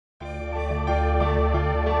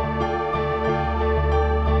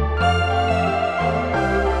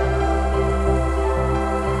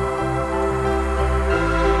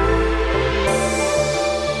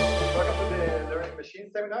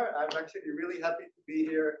actually really happy to be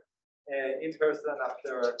here in person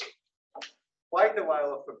after quite a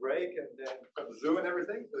while of a break and then from Zoom and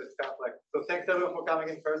everything. So it's kind of like, so thanks everyone for coming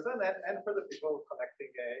in person and for the people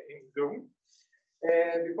connecting in Zoom.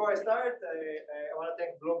 And before I start, I want to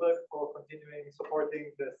thank Bloomberg for continuing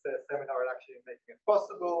supporting this seminar and actually making it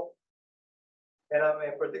possible. And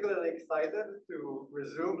I'm particularly excited to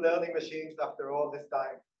resume learning machines after all this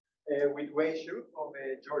time with Wei Shu from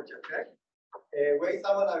Georgia Tech. Wei is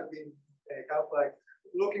someone I've been kind of like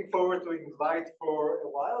looking forward to invite for a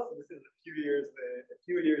while. So this is a few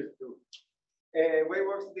years too. Wei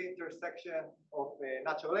works at the intersection of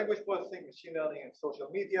natural language processing, machine learning, and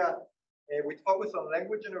social media, with focus on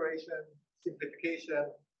language generation, simplification,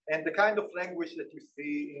 and the kind of language that you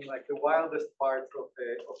see in like the wildest parts of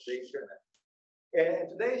the internet.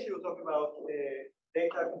 And today she will talk about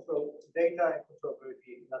data and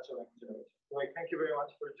controllability in natural language generation. So thank you very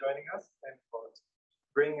much for joining us and for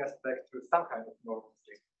bringing us back to some kind of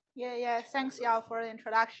normalcy. Yeah. Thanks, Yao, for the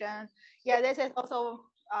introduction. Yeah, this is also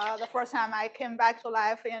the first time I came back to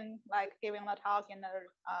life in like giving a talk in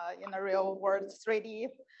the real world 3D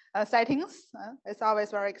settings. It's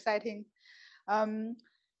always very exciting.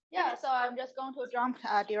 Yeah, so I'm just going to jump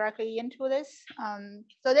directly into this.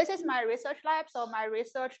 So this is my research lab. So my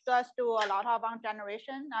research does do a lot of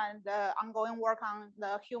generation and ongoing work on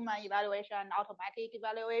the human evaluation and automatic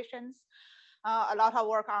evaluations. A lot of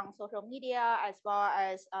work on social media as well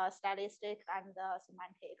as statistics and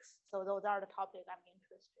semantics. So those are the topics I'm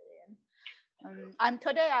interested in.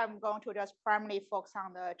 Today I'm going to just primarily focus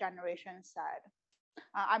on the generation side.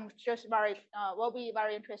 I'm just will be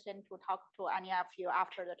very interested to talk to any of you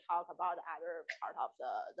after the talk about the other part of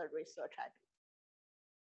the research I do.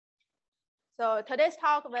 So today's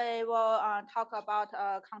talk, we will talk about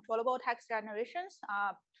controllable text generations.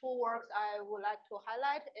 Two works I would like to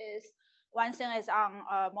highlight is one thing is on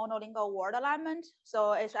monolingual word alignment.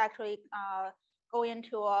 So it's actually going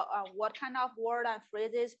into what kind of word and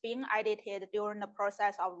phrases being edited during the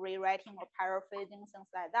process of rewriting or paraphrasing, things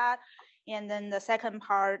like that. And then the second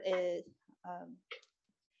part is,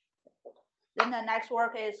 then the next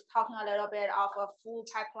work is talking a little bit of a full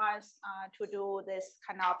pipelines to do this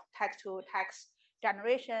kind of text-to-text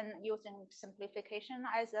generation using simplification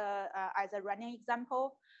as a running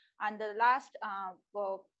example. And the last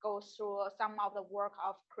will go through some of the work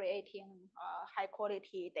of creating high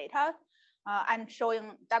quality data and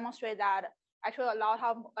demonstrate that actually a lot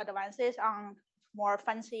of advances on more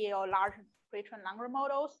fancy or large pre-trained language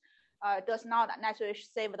models does not necessarily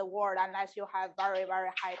save the world unless you have very, very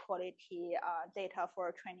high quality data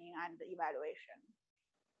for training and evaluation.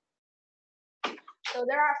 So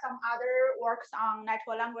there are some other works on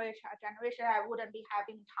natural language generation. I wouldn't be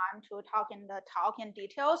having time to talk in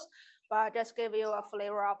details, but just give you a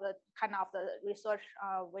flavor of the kind of the research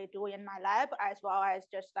we do in my lab, as well as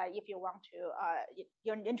just like if you want to,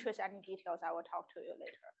 you're interested in any details, I will talk to you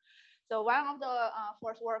later. So one of the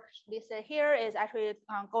first works listed here is actually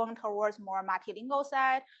going towards more multilingual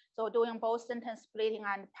side. So doing both sentence splitting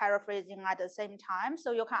and paraphrasing at the same time.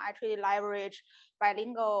 So you can actually leverage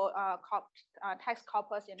bilingual text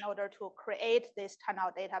corpus in order to create this kind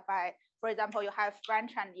of data by, for example, you have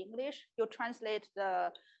French and English. You translate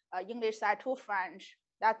the English side to French.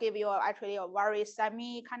 That gives you actually a very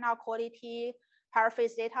semi kind of quality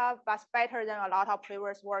paraphrase data, but better than a lot of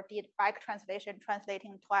previous work did back translation,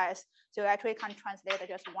 translating twice. So you actually can translate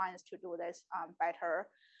just once to do this better.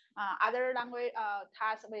 Other language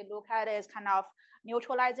tasks we look at is kind of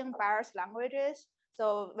neutralizing biased languages.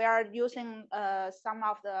 So we are using some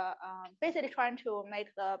of the, basically trying to make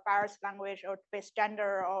the biased language or based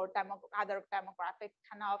gender or other demographic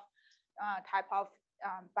kind of type of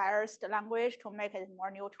biased language to make it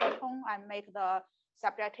more neutral tone and make the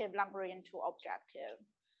subjective language into objective.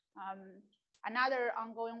 Another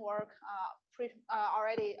ongoing work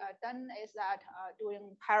already done is that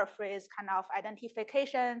doing paraphrase kind of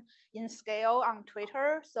identification in scale on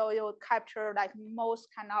Twitter. So you capture like most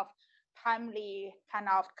kind of timely kind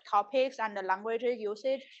of topics and the language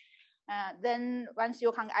usage. Then once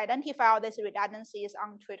you can identify all these redundancies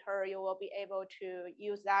on Twitter, you will be able to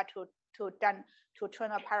use that to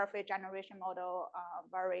train a paraphrase generation model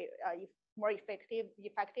very more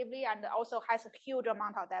effectively, and also has a huge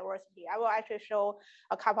amount of diversity. I will actually show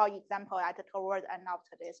a couple of examples towards the end of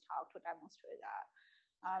today's talk to demonstrate that.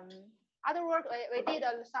 Other work, we did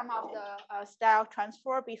some of the style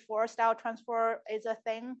transfer before style transfer is a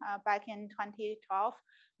thing back in 2012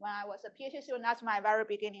 when I was a PhD student. That's my very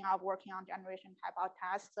beginning of working on generation type of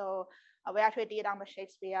tasks. So we actually did on the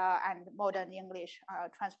Shakespeare and modern English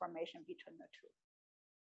transformation between the two.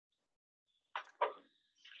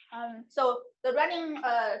 So the running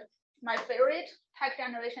my favorite text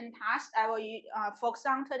generation task I will focus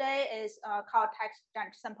on today is called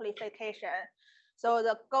text simplification. So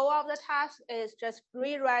the goal of the task is just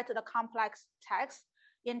rewrite the complex text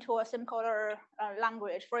into a simpler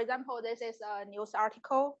language. For example, this is a news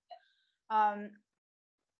article.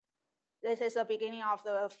 This is the beginning of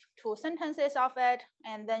the 2 sentences of it,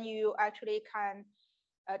 and then you actually can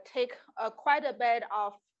take quite a bit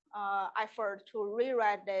of effort to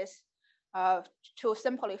rewrite this to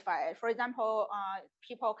simplify it. For example,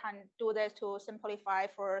 people can do this to simplify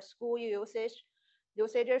for school usages,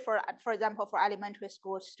 for example, for elementary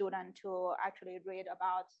school students to actually read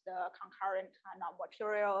about the concurrent kind of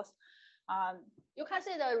materials. You can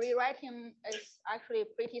see the rewriting is actually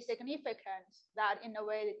pretty significant, that in a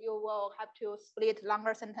way you will have to split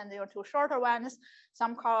longer sentences into shorter ones.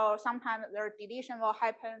 Sometimes their deletion will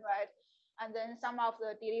happen, right? And then some of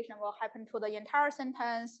the deletion will happen to the entire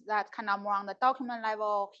sentence. That's kind of more on the document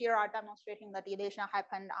level. Here are demonstrating the deletion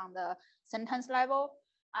happened on the sentence level.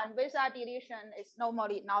 And with that deletion, it's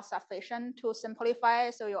normally not sufficient to simplify.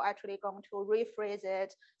 So you're actually going to rephrase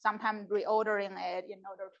it, sometimes reordering it in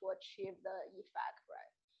order to achieve the effect,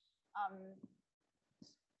 right?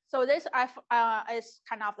 So this is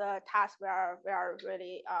kind of the task we are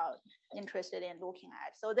really interested in looking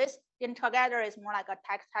at. So this in together is more like a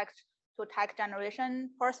text to text generation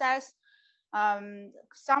process.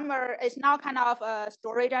 Somewhere it's now kind of a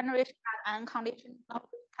story generation and unconditional.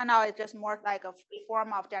 Kind of it's just more like a free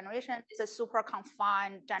form of generation. It's a super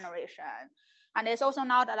confined generation. And it's also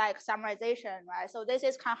not like summarization, right? So this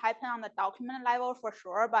is can happen on the document level for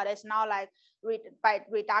sure, but it's not like by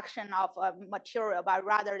reduction of material, but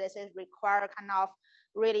rather this is require kind of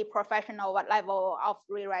really professional level of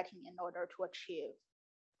rewriting in order to achieve.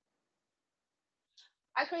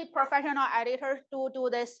 Actually, professional editors do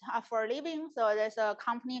this for a living. So there's a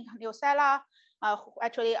company, Newsella, who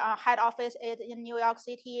actually head office is in New York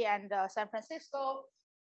City and San Francisco.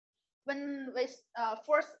 When this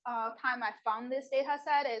first time I found this data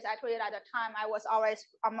set is actually at the time I was always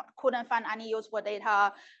couldn't find any useful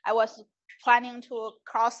data. I was planning to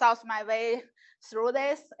cross-out my way through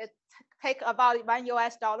this. It take about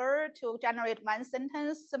 $1 to generate 1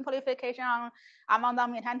 sentence simplification on among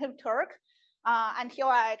them intensive Turk. Until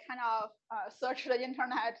I kind of searched the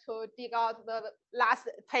internet to dig out the last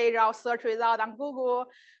page of search result on Google.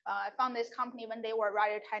 I found this company when they were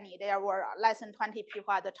very tiny. There were less than 20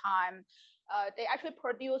 people at the time. They actually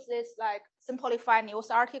produced this like simplified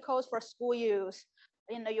news articles for school use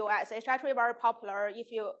in the US. It's actually very popular.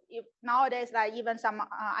 If nowadays, like even some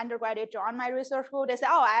undergraduate join my research group, they say,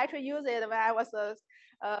 oh, I actually used it when I was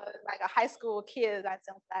like a high school kid and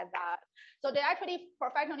things like that. So they actually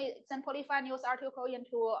professionally simplify news article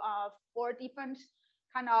into 4 different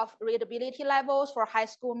kind of readability levels for high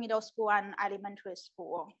school, middle school, and elementary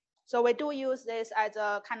school. So we do use this as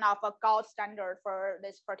a kind of a gold standard for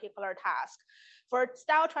this particular task. For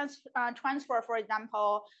style transfer, for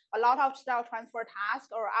example, a lot of style transfer tasks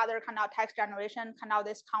or other kind of text generation, kind of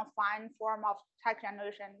this confined form of text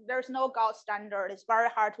generation, there's no gold standard. It's very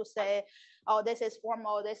hard to say, oh, this is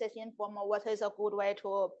formal, this is informal, what is a good way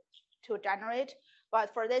to generate.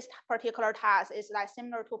 But for this particular task, it's like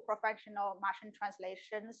similar to professional machine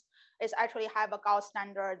translations. It's actually have a gold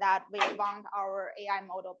standard that we want our AI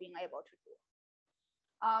model being able to do.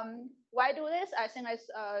 Why do this? I think it's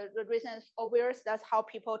the reason is obvious. That's how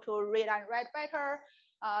people to read and write better.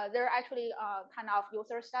 There are actually kind of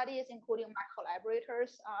user studies, including my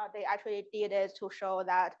collaborators. They actually did it to show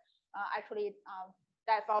that actually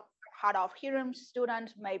that part of hearing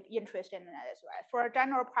students may be interested in it as well. For a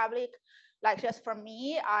general public, like just for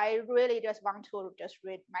me, I really just want to just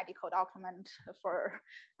read medical document for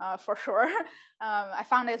sure. I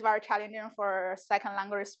found it very challenging for second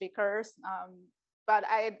language speakers. But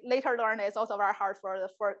I later learned it's also very hard for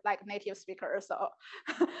like native speakers. So,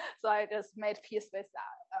 so I just made peace with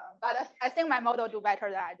that. But I think my model do better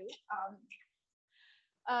than I do.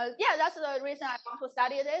 Yeah, that's the reason I want to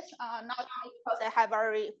study this. Not only because they have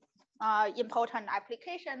very important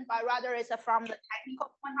application, but rather it's from the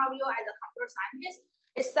technical point of view as a computer scientist.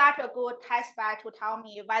 It's such a good test bed to tell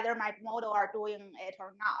me whether my model are doing it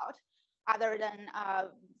or not. Other than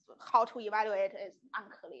how to evaluate is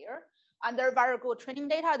unclear. And they're very good training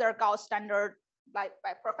data. They're gold standard like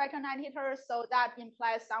by professional editors. So that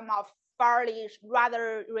implies some of fairly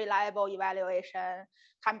rather reliable evaluation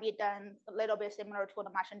can be done a little bit similar to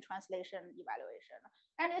the machine translation evaluation.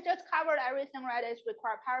 And it just covered everything, right? It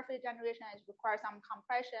requires paraphrase generation, it requires some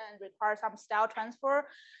compression, requires some style transfer.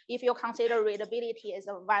 If you consider readability is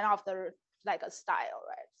one of the like a style,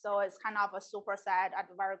 right? So it's kind of a superset and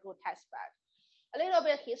very good test bed. A little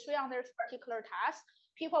bit history on this particular task.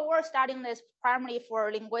 people were studying this primarily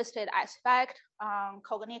for linguistic aspect,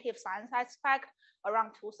 cognitive science aspect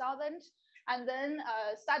around 2000. And then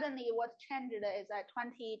suddenly what changed is that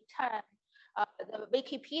 2010, the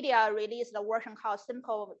Wikipedia released a version called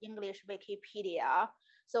Simple English Wikipedia.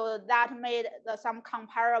 So that made some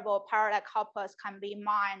comparable parallel corpus can be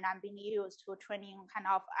mined and being used to training kind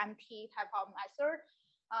of MT type of method.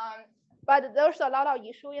 But there's a lot of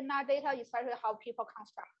issue in that data, especially how people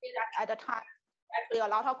constructed at the time. Actually, a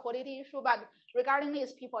lot of quality issue. But regarding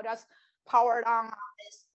this, people just powered on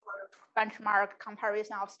this benchmark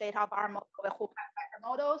comparison of state-of-art model with who have better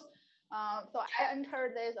models. So I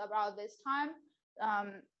entered this about this time.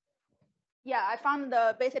 Yeah, I found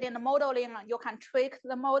basically in the modeling, you can tweak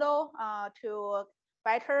the model to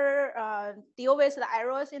better deal with the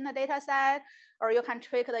errors in the data set, or you can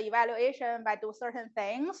tweak the evaluation by do certain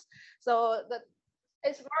things. So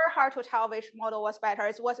it's very hard to tell which model was better.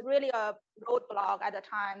 It was really a roadblock at the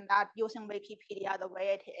time that using Wikipedia the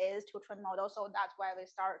way it is to train models. So that's why we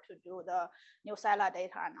started to do the New Zealand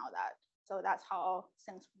data and all that. So that's how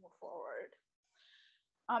things move forward.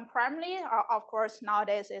 Primarily, of course,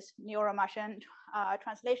 nowadays is neural machine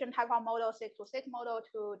translation type of model, 6-to-6 model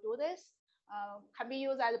to do this. Can be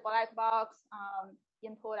used as a black box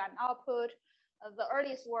input and output. The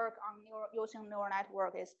earliest work on using neural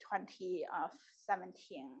network is 2017.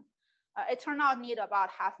 It turned out need about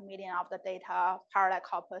 500,000 of the data parallel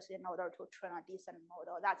corpus in order to train a decent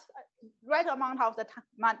model. That's right amount of the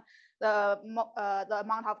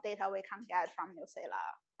amount of data we can get from New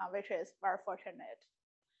Zealand, which is very fortunate.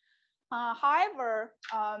 However,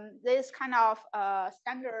 this kind of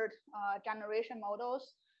standard generation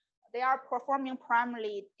models, they are performing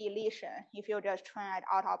primarily deletion if you just train it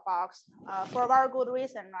out of box for a very good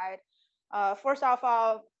reason, right? First of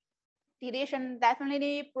all, deletion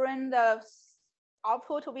definitely bring the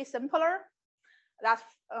output to be simpler. That's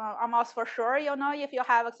almost for sure. You know, if you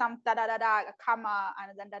have some comma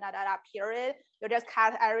and then period, you just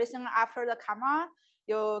cut everything after the comma,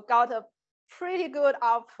 you got a pretty good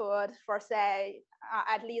output for say,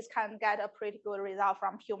 at least can get a pretty good result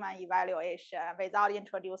from human evaluation without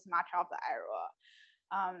introduce much of the error.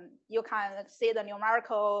 You can see the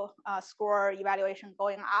numerical score evaluation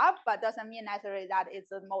going up, but doesn't mean necessarily that it's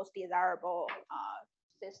the most desirable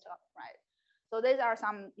system, right? So these are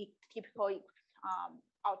some typical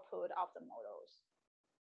output of the models.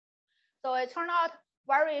 So it turned out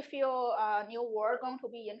very few new words going to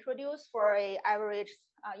be introduced for an average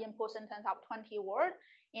input sentence of 20 words,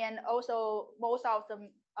 and also most of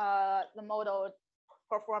the model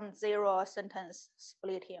performed 0 sentence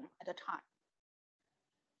splitting at the time.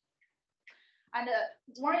 And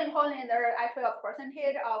more importantly, there are actually a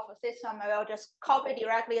percentage of a system that will just copy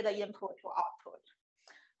directly the input to output.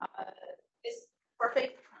 It's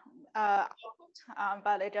perfect output,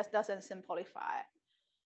 but it just doesn't simplify.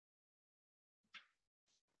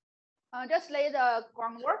 Just lay the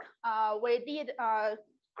groundwork. We did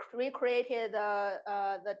recreated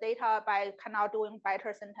the data by kind of doing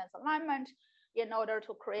better sentence alignment in order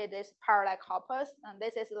to create this parallel corpus. And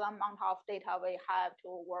this is the amount of data we have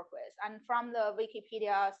to work with. And from the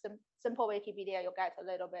Wikipedia, simple Wikipedia, you get a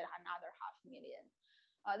little bit, another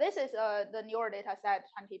 500,000. This is the newer data set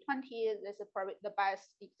 2020. This is probably the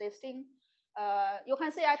best existing. You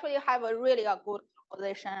can see actually have a really good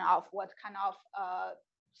composition of what kind of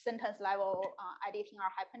sentence level editing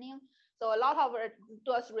are happening. So a lot of it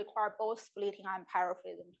does require both splitting and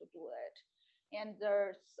paraphrasing to do it. And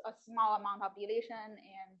there's a small amount of deletion,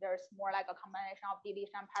 and there's more like a combination of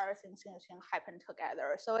deletion and paraphrasing things happen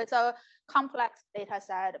together. So it's a complex data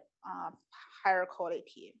set, higher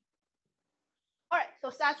quality. All right,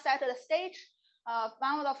 so that set the stage.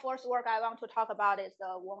 One of the first work I want to talk about is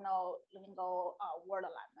the monolingual word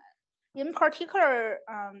alignment. In particular,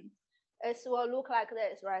 it will look like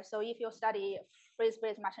this, right? So if you study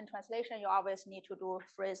phrase-based machine translation, you always need to do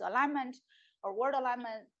phrase alignment or word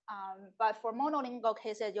alignment. But for monolingual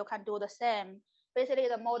cases, you can do the same. Basically,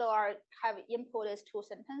 the model have input is 2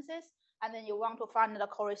 sentences, and then you want to find the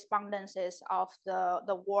correspondences of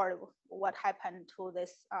the word, what happened to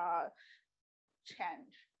this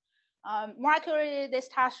change. More accurately, this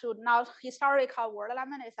task should not historical word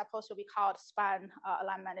alignment is supposed to be called span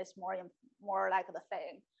alignment. Is more like the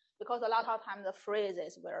thing, because a lot of times the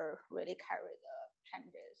phrases will really carry the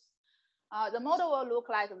changes. The model will look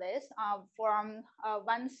like this from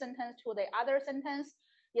one sentence to the other sentence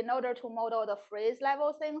in order to model the phrase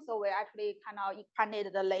level thing. So we actually kind of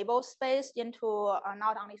expanded the label space into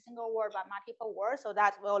not only single word, but multiple words. So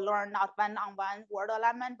that we'll learn not one-on-one word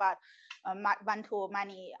alignment, but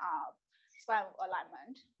one-to-many span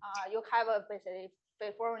alignment. You have basically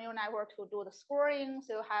for neural network to do the scoring.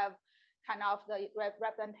 So you have kind of the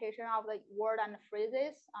representation of the word and the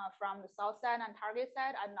phrases from the source set and target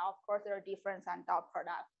set, and of course there are difference and dot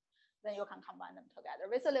product. Then you can combine them together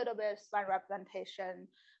with a little bit span representation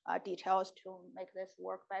details to make this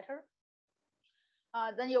work better.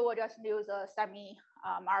 Then you will just use a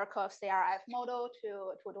semi-Markov CRF model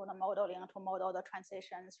to do the modeling, to model the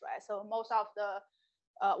transitions, right? So most of the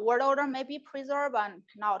word order may be preserved and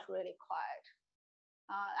not really quite.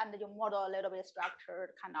 And you model a little bit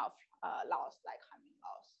structured kind of loss, like Hamming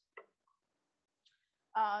loss.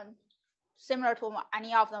 Similar to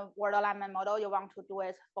any of the word alignment model, you want to do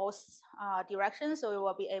it both directions, so you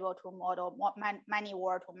will be able to model many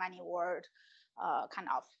word to many word kind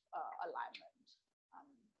of alignment.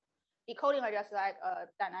 Decoding are just like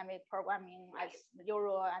dynamic programming as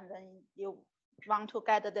usual, and then you want to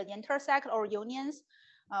get the intersect or unions.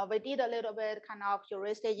 We did a little bit kind of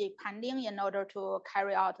heuristic depending in order to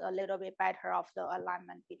carry out a little bit better of the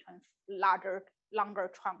alignment between longer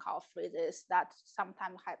trunk of phrases that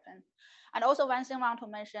sometimes happen. And also one thing I want to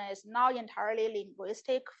mention is not entirely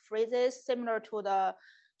linguistic phrases, similar to the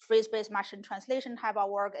phrase-based machine translation type of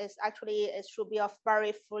work. Is actually, it should be a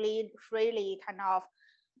very freely kind of,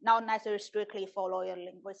 not necessarily strictly following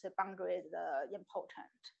linguistic boundaries important.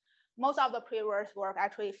 Most of the previous work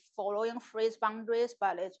actually following phrase boundaries,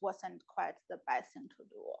 but it wasn't quite the best thing to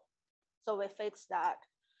do. So we fixed that.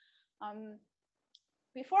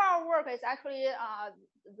 Before our work is actually,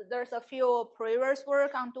 there's a few previous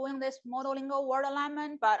work on doing this monolingual word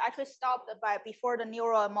alignment, but actually stopped by before the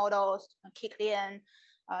neural models kicked in.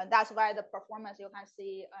 That's why the performance you can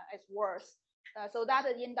see is worse. So that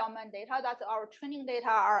is endowment data. That's our training data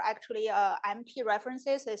are actually empty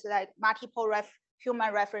references. It's like multiple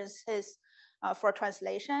human references for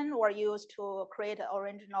translation were used to create an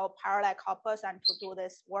original parallel corpus and to do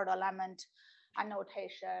this word alignment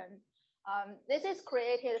annotation. This is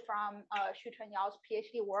created from Xu Chenyao's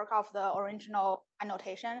PhD work of the original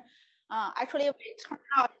annotation. Actually, it turned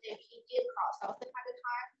out that he did cross-out at the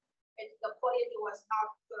time. The quality was not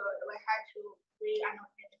good. We had to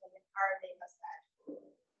re-annotate the entire data set.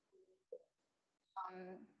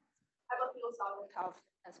 Have a few thousand of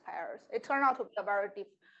pairs. It turned out to be a very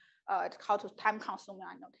time-consuming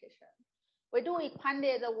annotation. We do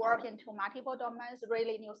expanded the work into multiple domains.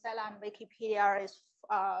 Really, Newsela and Wikipedia is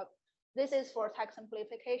this is for text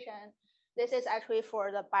simplification. This is actually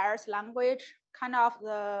for the buyer's language, kind of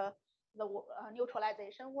the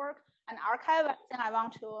neutralization work. And archive, I think I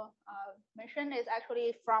want to mention is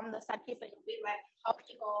actually from the scientific feedback, how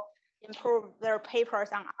people improve their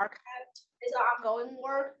papers on archive. It's an ongoing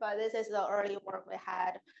work, but this is the early work we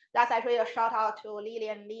had. That's actually a shout out to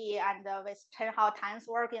Lilian Li and with Chen Hao Tan's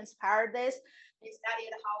work inspired this. They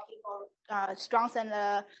studied how people strengthen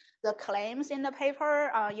the claims in the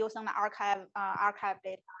paper using the archive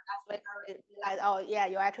data. That's when I realized, oh yeah,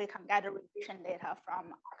 you actually can get the revision data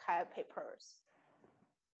from archive papers.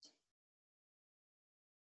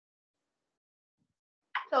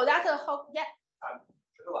 So that's a whole, yeah.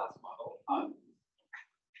 For the last model, I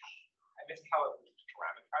missed how it was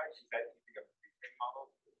parameterized. Is that using a pre-trained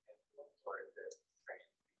model, or is it trained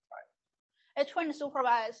supervised? It's trained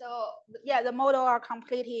supervised. So yeah, the model are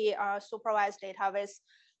completely supervised data with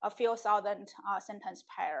a few thousand sentence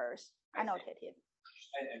pairs annotated.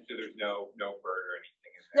 And so there's no BERT or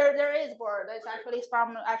anything in there? There is BERT. It's actually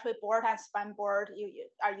from BERT and span BERT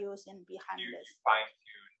are used in behind you this.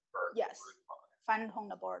 Fine-tune BERT. Yes. Fine-tune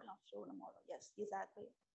the BERT through the model. Yes, exactly.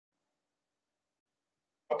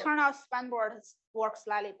 It turned out span BERT works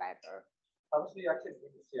slightly better. Obviously, you actually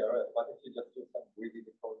need the CRF, but if you just do some greedy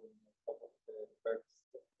decoding on top of the BERT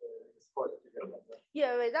score that you get from there.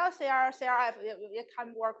 Yeah, without CRF, it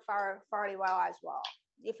can work fairly well as well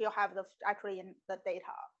if you have the actually in the data.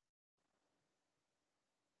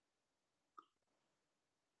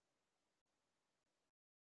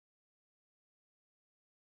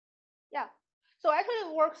 Yeah, so actually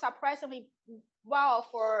it works surprisingly well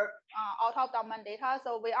for out of domain data.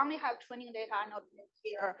 So we only have training data annotated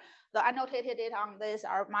here. The annotated data on this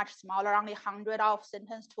are much smaller, only 100 of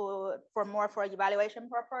sentence for evaluation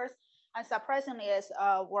purpose. And surprisingly, it's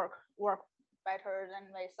work better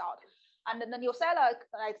than we thought. And then the Newsela,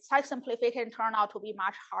 like text simplification turned out to be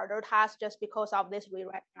much harder task just because of this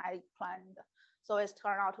rewriting I planned. So it's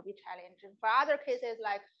turned out to be challenging. For other cases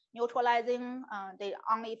like neutralizing, they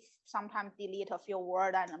only sometimes delete a few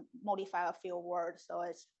words and modify a few words. So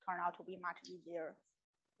it's turned out to be much easier.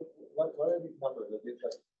 What are these numbers? Is it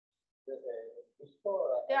like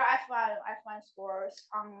there are F1 scores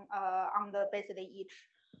on the basically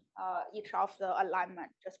each of the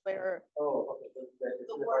alignment, just where okay.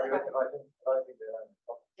 So the word.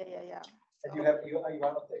 And you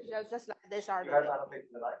annotated. Just like this are You have annotated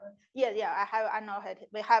alignment? Yeah, I have annotated.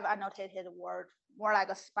 We have annotated word more like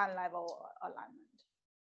a span level alignment.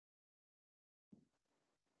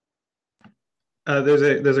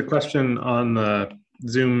 There's a question on the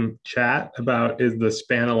Zoom chat about, is the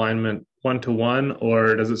span alignment 1-to-1,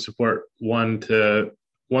 or does it support one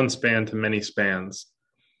span to many spans?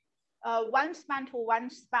 One span to one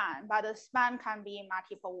span, but the span can be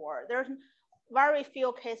multiple words. There's very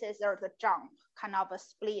few cases there's a jump, kind of a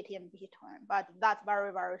split in between, but that's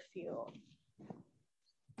very, very few.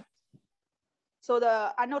 So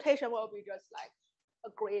the annotation will be just like a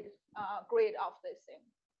grid of this thing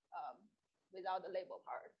without the label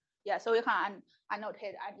part. Yeah, so you can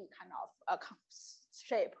annotate any kind of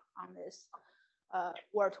shape on this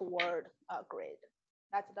word-to-word grid.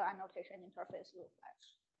 That's the annotation interface looks like.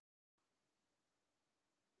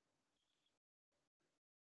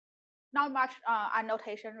 Not much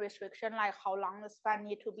annotation restriction, like how long the span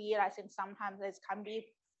need to be. I think sometimes it can be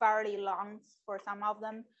fairly long for some of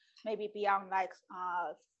them, maybe beyond like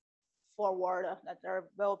 4 words, that there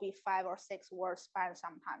will be 5 or 6 word span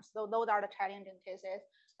sometimes. So those are the challenging cases.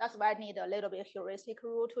 That's why I need a little bit heuristic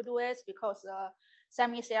rule to do it, because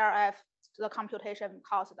semi-CRF, the computation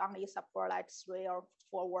cost only support like 3 or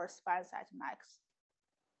 4 word spans at max.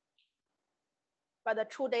 But the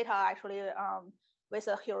true data actually, with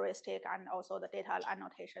a heuristic and also the data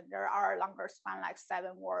annotation, there are longer span, like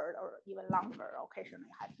 7 words or even longer occasionally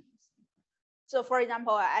happens. So for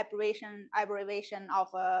example, abbreviation of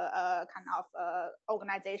a kind of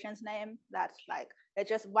organization's name, that's like, it's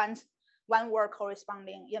just one word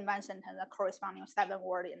corresponding in one sentence, corresponding 7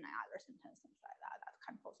 words in another sentence, things like that. That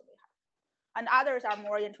can possibly happen. And others are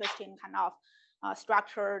more interesting kind of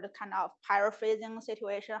structured kind of paraphrasing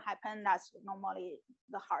situation happen. That's normally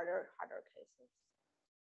the harder cases.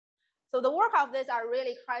 So the work of this are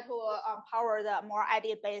really try to power the more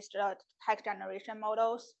edit-based text generation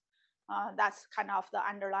models. That's kind of the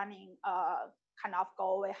underlying kind of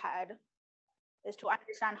goal we had, is to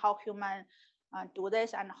understand how humans do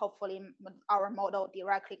this, and hopefully our model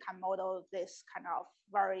directly can model this kind of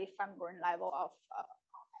very fine-grained level of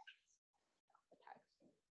text.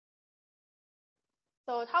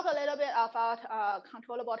 So talk a little bit about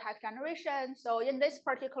controllable text generation. So in this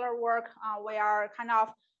particular work, we are kind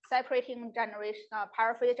of separating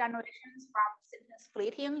paraphrase generations from sentence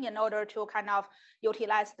splitting in order to kind of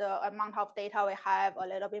utilize the amount of data we have a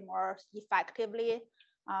little bit more effectively.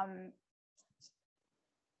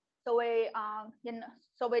 So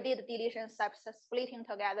we did deletion splitting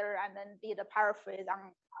together, and then did the paraphrase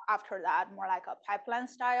after that, more like a pipeline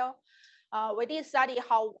style. We did study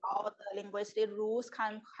how well the linguistic rules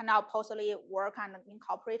can now possibly work and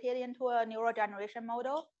incorporate it into a neural generation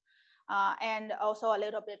model. And also a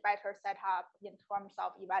little bit better setup in terms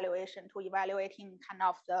of evaluation, to evaluating kind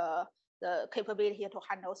of the capability to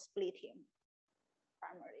handle splitting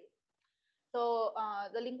primarily. So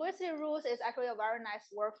the linguistic rules is actually a very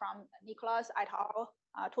nice work from Nicholas et al.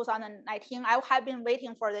 2019. I have been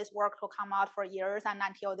waiting for this work to come out for years, and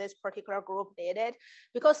until this particular group did it,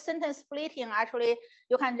 because sentence splitting, actually,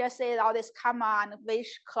 you can just say all this comma and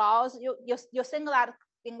which clause. You think that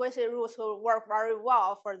linguistic rules will work very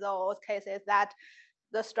well for those cases that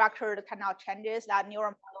the structure cannot changes, that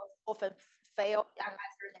neural models often fail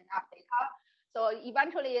unless there's enough data. So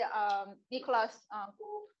eventually, Nicholas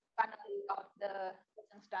group finally got the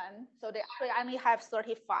things done. So they actually only have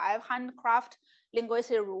 35 handcraft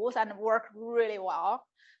linguistic rules and work really well.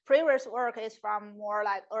 Previous work is from more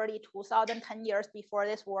like early 2000, 10 years before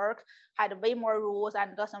this work, had way more rules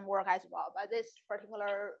and doesn't work as well. But this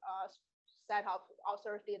particular set of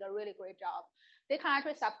authors did a really great job. They can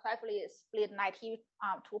actually successfully split 92%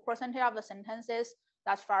 of the sentences.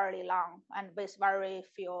 That's fairly long and with very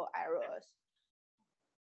few errors.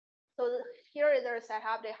 So here is their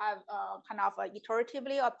setup. They have kind of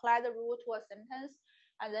iteratively apply the rule to a sentence,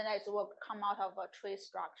 and then it will come out of a tree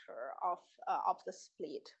structure of the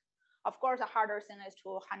split. Of course, the harder thing is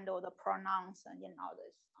to handle the pronouns and all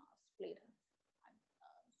this split.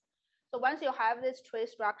 So once you have this tree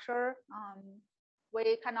structure,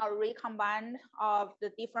 we kind of recombine of the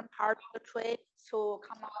different parts of the tree to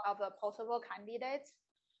come out of the possible candidates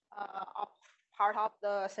of part of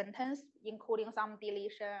the sentence, including some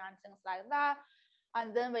deletion and things like that.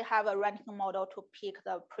 And then we have a ranking model to pick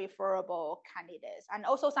the preferable candidates. And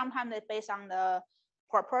also sometimes it's based on the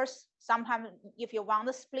purpose. Sometimes if you want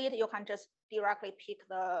the split, you can just directly pick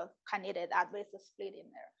the candidate that with the split in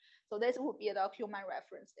there. So this would be the human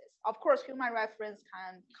references. Of course, human reference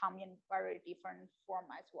can come in very different form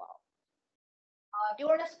as well.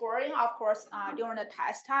 During the scoring, of course, during the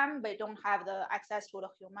test time, we don't have the access to the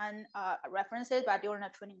human references, but during the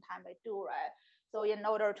training time, we do, right? So in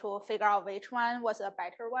order to figure out which one was a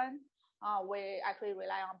better one, we actually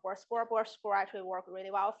rely on board score. Board score actually work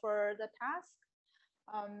really well for the task.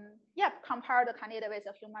 Yeah, compare the candidate with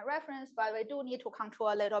a human reference, but we do need to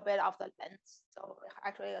control a little bit of the lens. So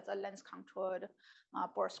actually, it's a lens controlled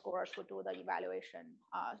board score to do the evaluation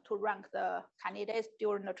to rank the candidates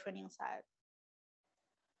during the training side.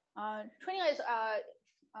 Training is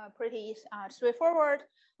pretty straightforward.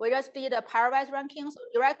 We just did a pairwise ranking. So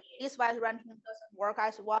direct listwise ranking doesn't work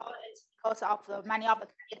as well. It's because of many of the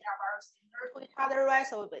candidates are very similar to each other, right?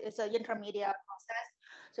 So it's an intermediate process.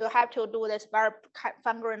 So you have to do this very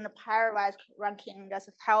fine-grained pairwise ranking, just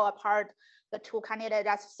tell apart the two candidates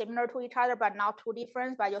that's similar to each other, but not too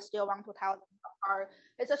different, but you still want to tell them apart.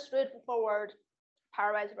 It's a straightforward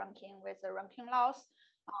pairwise ranking with the ranking laws.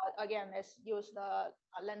 Again, let's use the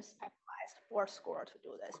lens pairwise board score to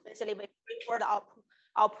do this. Basically, we record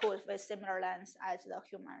output with similar lens as the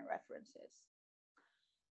human references.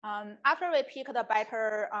 After we pick the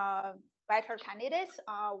better candidates,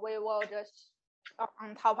 we will just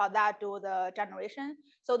on top of that do the generation.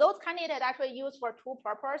 So those candidates actually used for two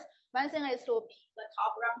purposes. One thing is to pick the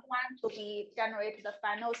top ranked one to generate the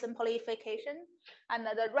final simplification, and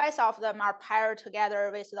the rest of them are paired together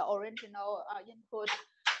with the original input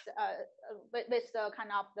with the kind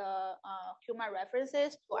of the human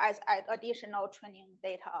references to as additional training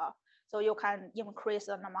data. So you can increase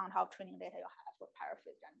the amount of training data you have for pair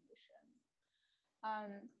fit generation.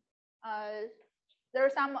 There are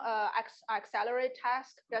some accelerate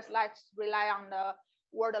tasks, just like rely on the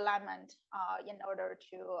word alignment in order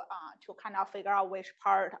to kind of figure out which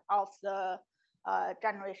part of the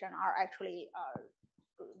generation are actually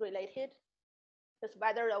related. Just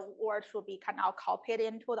whether the word should be kind of copied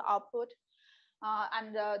into the output.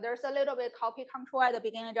 And there's a little bit copy control at the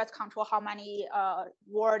beginning, just control how many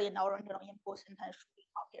word in the original input sentence should be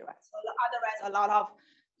copied, right? So otherwise, a lot of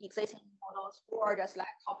existing models or just like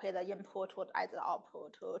copy the input as the output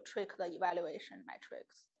to trick the evaluation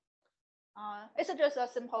metrics. It's just a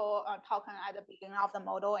simple token at the beginning of the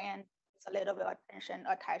model, and it's a little bit of attention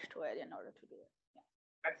attached to it in order to do it. Yeah.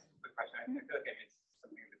 That's the question. I feel like I missed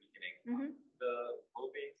something at the beginning. The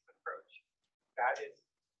rule-based approach, that is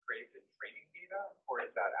created the training data, or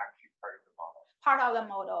is that actually part of the model? Part of the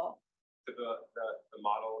model. So the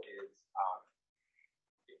model is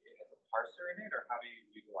it has a parser in it, or how do you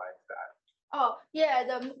utilize that? Oh yeah,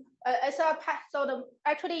 it's a so the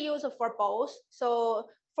actually used for both.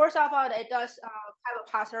 So first of all, it does have a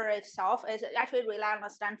parser itself. It actually rely on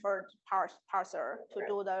the Stanford parser to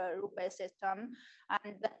do the rule-based system,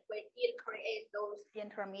 and then we did create those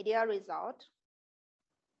intermediate results.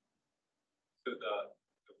 So the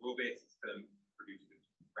rule-based system produces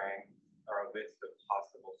rank or a list of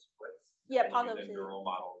possible splits. Yeah, possibly. The neural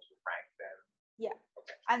models would rank them. Yeah.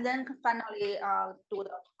 Okay. And then finally do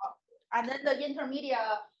the top. And then the intermediate,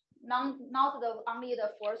 not only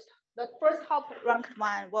the first top ranked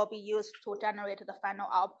one will be used to generate the final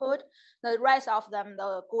output. The rest of them,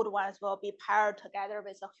 the good ones, will be paired together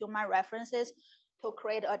with the human references to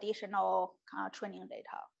create additional training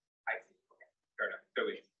data. I see. Okay. Fair enough.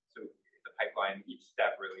 So the pipeline, each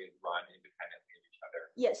step really is run independently of each other.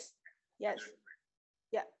 Yes. Yes.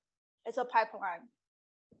 Yeah. It's a pipeline.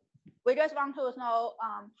 We just want to know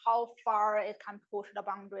how far it can push the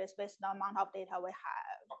boundaries with the amount of data we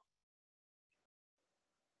have.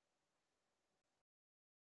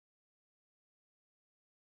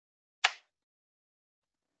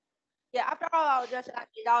 Yeah, after all, I'll just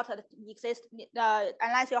without exist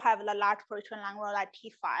unless you have the large pre-trained language like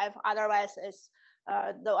T5. Otherwise, it's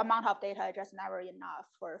the amount of data is just never enough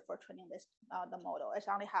for training this the model. It's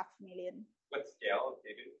only 500,000. What scale of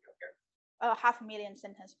data do you compare? 500,000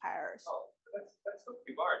 sentence pairs. Oh, that's still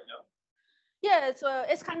pretty large, no? Yeah,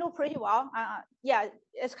 it's can do pretty well. Yeah,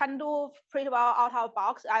 it can do pretty well out of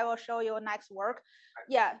box. I will show you next work.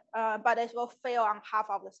 Yeah, but it will fail on half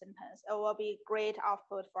of the sentence. It will be great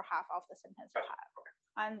output for half of the sentence you have.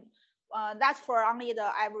 And that's for only the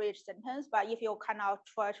average sentence. But if you kind of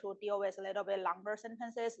try to deal with a little bit longer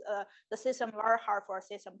sentences, the system very hard for a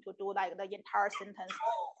system to do like the entire sentence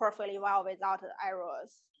perfectly well without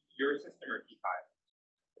errors. Your system or T5?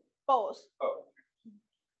 Both. Oh.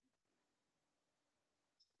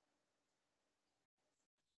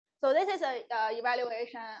 So this is a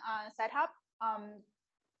evaluation setup.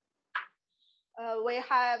 We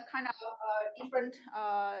have kind of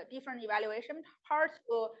different evaluation parts.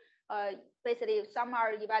 So basically, some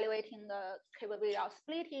are evaluating the capability of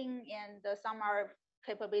splitting, and some are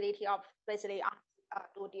capability of basically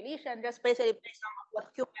do deletion, just basically based on what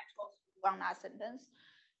human chose to do on that sentence.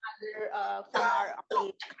 And some are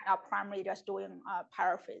only kind of primarily just doing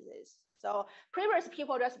paraphrases. So previous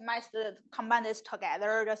people just combine this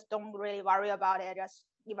together, just don't really worry about it, just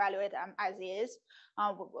evaluate them as is.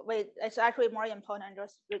 It's actually more important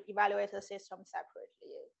just evaluate the system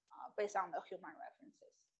separately based on the human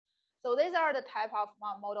references. So these are the type of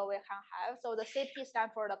model we can have. So the CP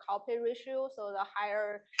stands for the copy ratio. So the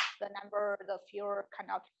higher the number, the fewer kind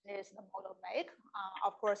of changes the model make.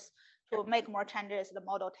 Of course, to make more changes, the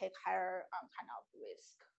model take higher kind of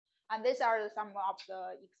risk. And these are some of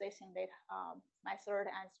the existing data method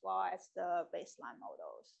as well as the baseline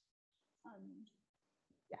models.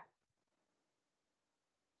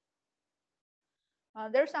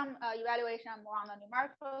 There's some evaluation more on the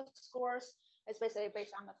numerical scores. It's basically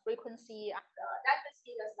based on the frequency and the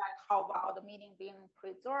density, just like how well the meaning being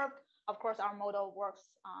preserved. Of course, our model works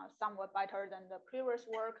somewhat better than the previous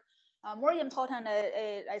work. More important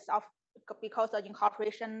is because the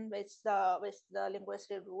incorporation with the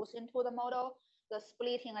linguistic rules into the model. The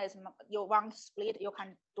splitting is you want split, you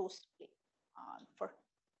can do split.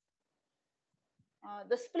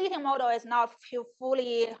 The splitting model is not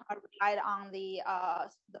fully relied on the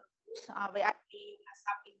we actually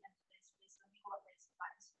supplement this with the newer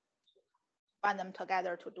baselines to combine them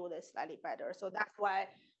together to do this slightly better. So that's why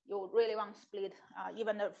you really want to split.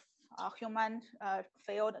 Even if human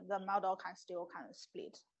failed, the model can still kind of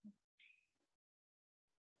split.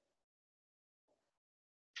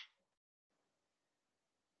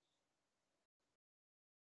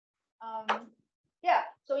 Yeah,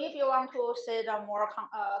 so if you want to see the more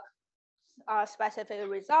specific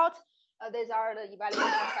result, these are the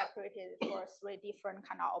evaluation separated for 3 different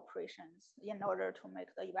kind of operations in order to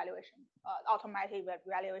make the evaluation, automatic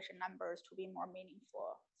evaluation numbers to be more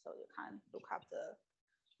meaningful. So you can look up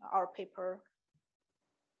our paper.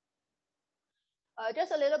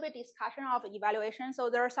 Just a little bit discussion of evaluation.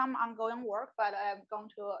 So there's some ongoing work, but I'm going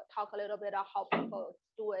to talk a little bit about how people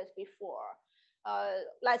do it before.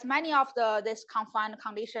 Like many of this confined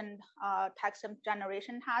condition text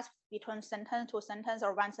generation tasks between sentence to sentence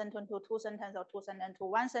or one sentence to 2 sentences or 2 sentences to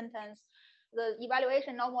 1 sentence, the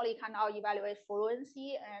evaluation normally can evaluate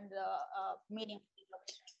fluency and meaning.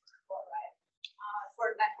 Right? For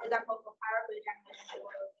example, for paraphrase generation, they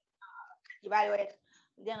will evaluate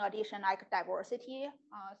in addition like diversity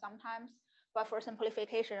sometimes, but for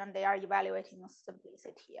simplification, they are evaluating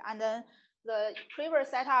simplicity. And then the previous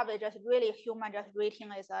setup is just really human just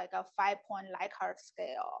rating is like a 5-point Likert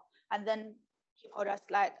scale. And then people just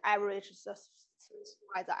like average the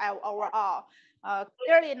overall.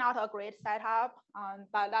 Clearly not a great setup,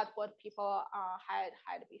 but that's what people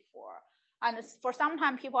had before. And for some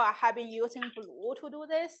time, people have been using Blue to do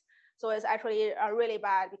this. So it's actually really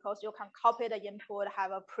bad because you can copy the input, have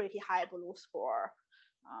a pretty high Blue score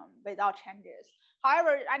without changes.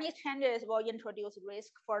 However, any changes will introduce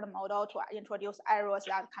risk for the model to introduce errors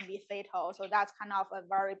that can be fatal. So that's kind of a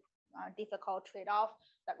very difficult trade-off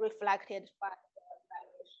that reflected by the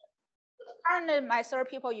evaluation. So the current method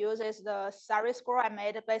people use is the SARI score. I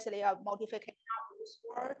made basically a modification of the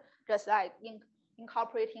score, just like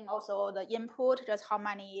incorporating also the input, just how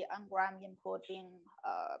many n-gram input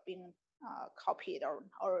being copied or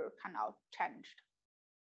kind of changed.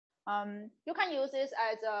 You can use this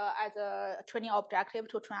as a training objective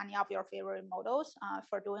to train any of your favorite models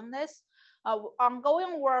for doing this.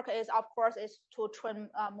 Ongoing work is, of course, is to train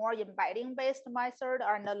more embedding-based method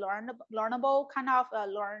and learnable kind of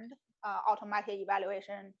learned automatic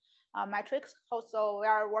evaluation metrics. Also, we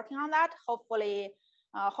are working on that. Hopefully,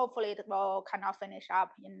 it will kind of finish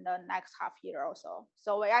up in the next half year or so.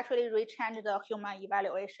 So we actually rechanged the human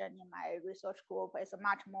evaluation in my research group. It's a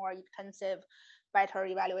much more intensive, better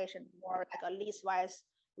evaluation, more like a list-wise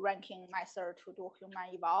ranking method to do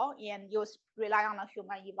human eval, and rely on the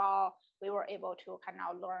human eval, we were able to kind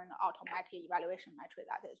of learn automatic evaluation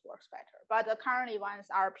metric that works better. But the currently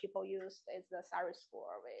ones our people use is the SARI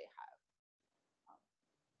score we have.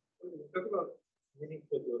 When you talk about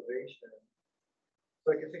meaningful derivation,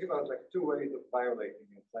 so I can think about like 2 ways of violating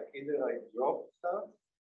it. Like either I drop stuff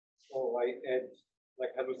or I add,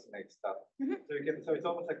 like hallucinate stuff. So it's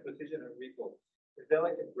almost like precision and recall. Is there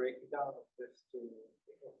like a breakdown of this to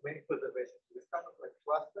meaningful derivation? This kind of like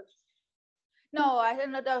clusters? No, I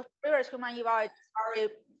think that the previous human eval is very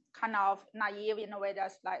kind of naive in a way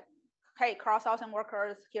that's like, hey, cross-housing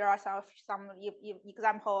workers, here are some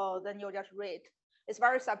examples, then you just read. It's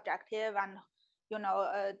very subjective, and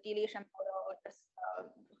a deletion model just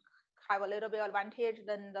have a little bit advantage,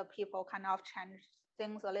 then the people kind of change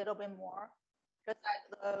things a little bit more. Just like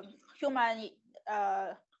the human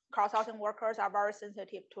crowdsourcing workers are very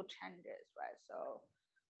sensitive to changes, right? So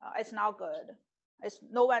it's not good.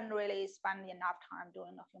 No one really spent enough time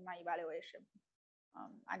doing the human evaluation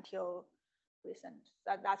until recent.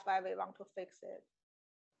 That's why we want to fix it.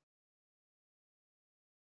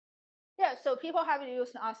 Yeah, so people have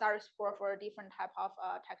used SARS-4 for different type of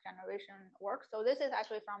text generation work. So this is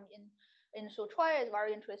actually from in Choi. It's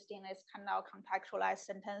very interesting. It's kind of contextualized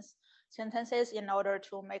sentences in order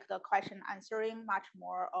to make the question answering much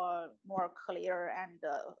more clear and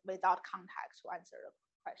without context to answer the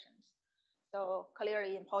questions. So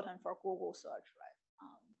clearly important for Google search, right?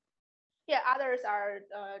 Yeah, others are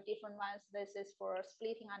different ones. This is for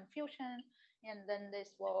splitting and fusion. And then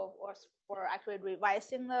this was for actually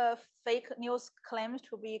revising the fake news claims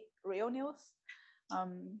to be real news.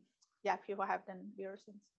 Yeah, people have done weird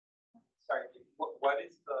things. Sorry, what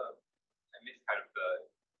is I missed kind of the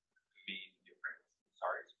main difference?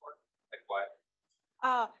 Sorry, sport. Like what?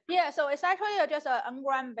 Yeah, so it's actually just an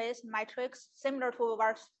n-gram-based matrix similar to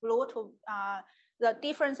VARS-BLUE. The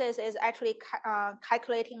differences is actually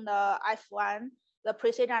calculating the F1, the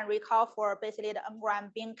precision and recall for basically the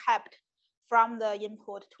n-gram being kept from the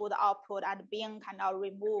input to the output and being kind of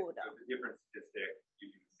removed. So the different statistic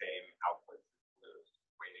using the same output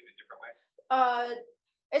weighted a different way?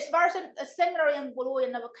 It's very similar in BLUE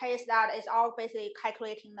in the case that it's all basically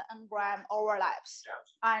calculating the n-gram overlaps. Yeah.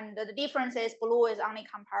 And the difference is BLUE is only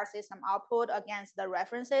compare system output against the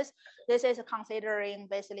references. This is considering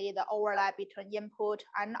basically the overlap between input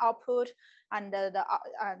and output and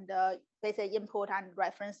the basic input and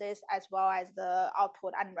references as well as the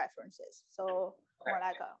output and references. So okay. More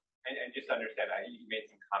like a. And just to understand, you made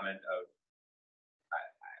some comment of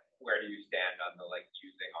where do you stand on the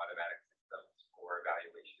using automatic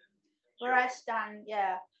evaluation. Where I stand,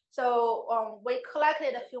 yeah. So we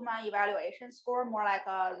collected a human evaluation score, more like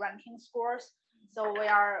ranking scores. So we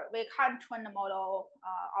can't train the model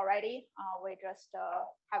already. We just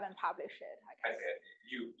haven't published it. I guess.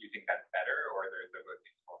 You think that's better, or there's a good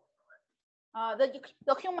thing?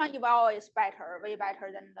 The human eval is better, way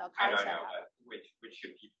better than the current setup. Which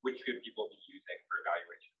should people be using for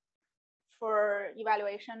evaluation? For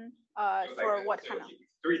evaluation, for what kind of?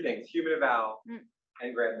 Three things: human eval,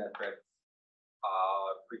 n-gram metrics,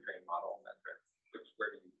 pre-trained model metrics.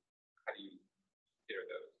 How do you consider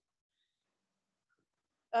those?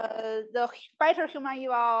 The better human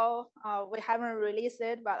eval, we haven't released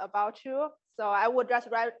it, but about to. So I would just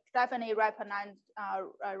definitely recommend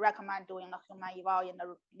doing the human eval in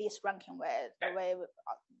the least ranking way, the way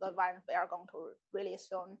the one we are going to release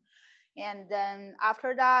soon. And then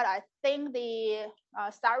after that, I think the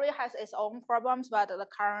Starry has its own problems, but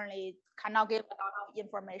currently cannot give a lot of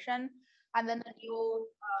information. And then the new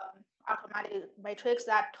automatic matrix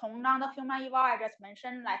that tone down the human eval I just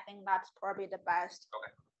mentioned, I think that's probably the best.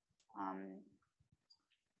 Okay.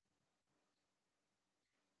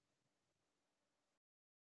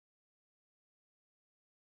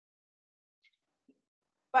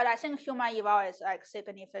 But I think human eval is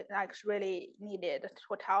significant, really needed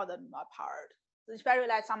to tell them apart. Especially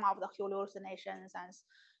some of the hallucinations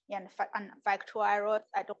and factual errors.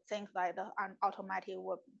 I don't think an automatic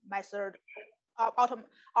method,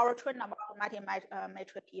 our trained automatic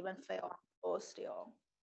matrix even fail still.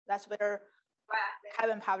 That's where we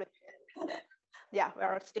haven't published it. Yeah, we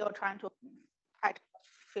are still trying to catch a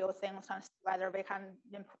few things and see whether we can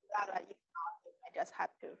improve that. If not, we just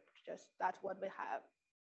have to that's what we have.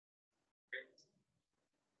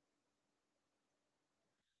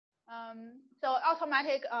 So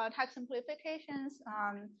automatic text simplifications.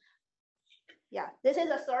 Yeah, this is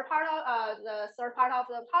the third part of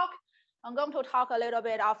the talk. I'm going to talk a little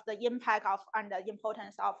bit of the impact of and the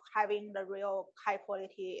importance of having the real high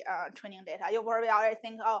quality training data. You probably already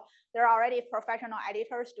think, oh, there are already professional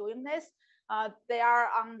editors doing this. They are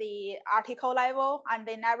on the article level and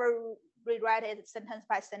they never rewrite it sentence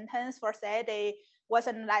by sentence. For say they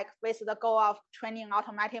wasn't with the goal of training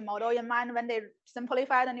automatic model in mind when they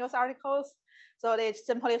simplify the news articles. So they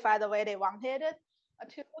simplify the way they wanted it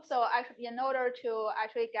to. So actually, in order to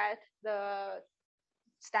actually get the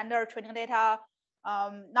standard training data,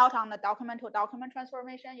 not on the document-to-document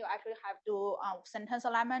transformation, you actually have to sentence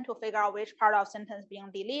alignment to figure out which part of sentence being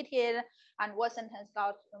deleted and what sentence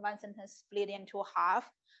got one sentence split into half.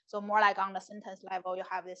 So more like on the sentence level, you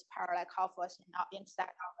have this parallel corpus instead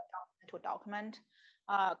of a document-to-document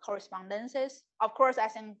correspondences. Of course, I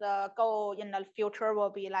think the goal in the future will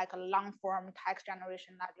be a long-form text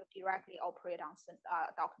generation that you directly operate on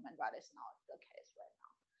document, but it's not the case right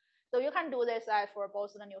now. So you can do this for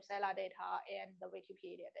both the Newsela data and the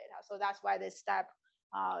Wikipedia data. So that's why this step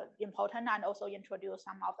important, and also introduce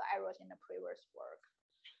some of the errors in the previous work.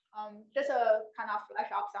 Just a kind of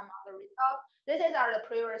flash of some of the results. This is our the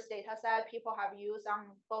previous data set people have used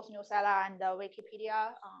on both Newsela and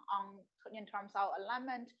Wikipedia in terms of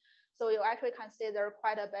alignment. So you actually can see there are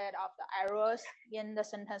quite a bit of the errors in the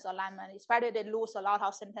sentence alignment, especially they lose a lot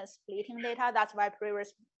of sentence splitting data. That's why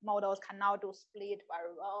previous models cannot do split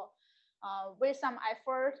very well. With some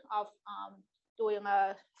effort of doing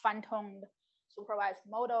a fine-tuned supervised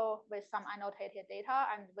model with some annotated data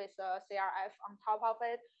and with CRF on top of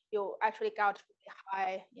it, you actually got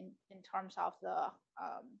high in terms of the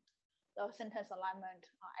sentence alignment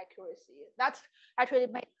accuracy. That's actually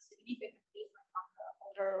made a significant difference from the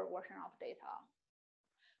older version of data.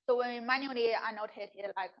 So when we manually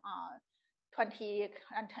annotated like 20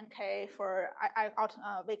 and 10K for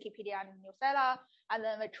Wikipedia and Newsela, and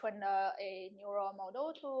then we trained a neural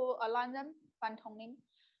model to align them, fine-tuning.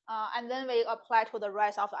 And then we apply to the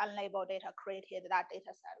rest of the unlabeled data, created that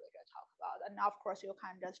data set we just talked about. And of course, you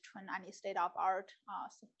can just train any state-of-art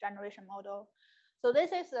generation model. So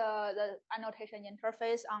this is the annotation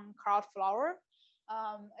interface on Crowdflower.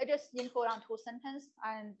 It just input on 2 sentences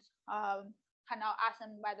and kind of ask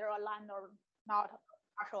them whether aligned or not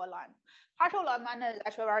partial aligned. Partial alignment is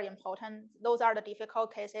actually very important. Those are the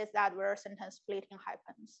difficult cases that where sentence splitting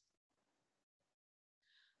happens.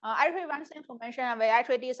 Actually, one thing to mention, we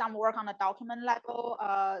actually did some work on the document level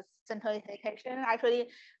simplification. Actually,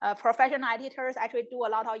 professional editors actually do a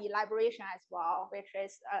lot of elaboration as well, which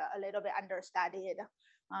is a little bit understudied.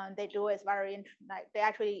 They do is very like they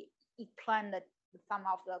actually plan some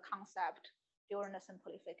of the concept during the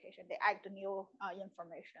simplification. They add the new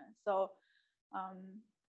information. So.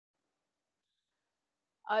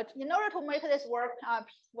 In order to make this work,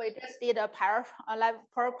 we just did a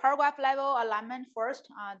paragraph level alignment first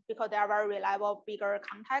because they are very reliable, bigger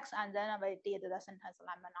context, and then we did the sentence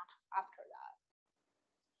alignment after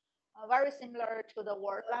that. Very similar to the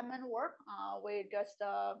word alignment work, we just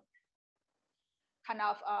kind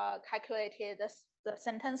of calculated the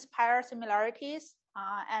sentence pair similarities,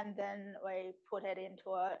 and then we put it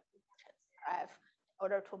into a CRF in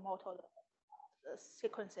order to model the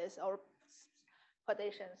sequences or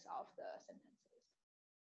positions of the sentences.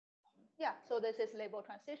 Yeah, so this is label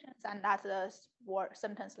transitions, and that's the word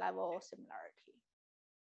sentence level similarity.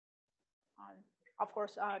 Of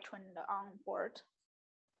course, trained on board.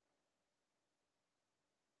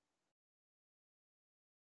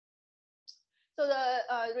 So the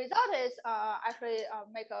result is actually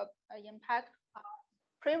make an impact.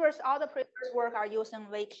 All the previous work are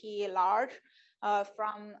using Wiki large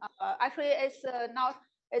from actually it's not.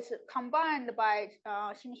 It's combined by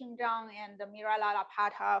Xingxing Zhang and Mira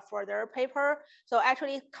Lalapata for their paper. So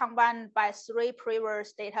actually combined by 3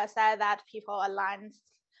 previous data sets that people aligned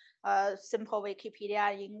simple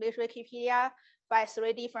Wikipedia and English Wikipedia by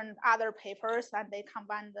 3 different other papers, and they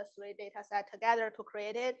combined the 3 data sets together to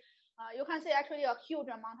create it. You can see actually a huge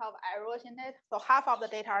amount of errors in it. So half of the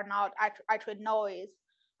data are not actually noise.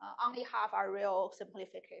 Only half are real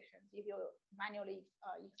simplifications if you manually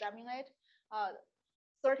examine it.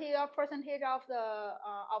 30% of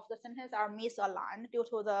the sentence are misaligned due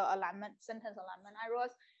to the sentence alignment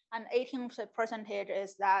errors, and 18%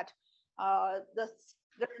 is that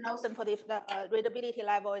there's no simplification. The readability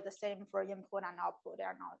level is the same for input and output. They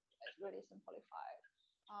are not really simplified.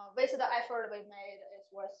 With the effort we made, it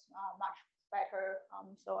was much better.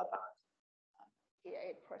 So about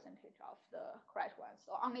 88% of the correct ones.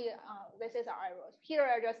 So only this is our errors. Here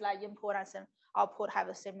are just like input and output have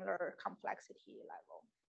a similar complexity level.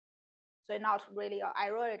 So not really an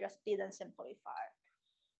error, it just didn't simplify.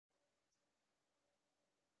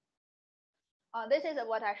 This is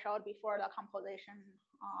what I showed before, the composition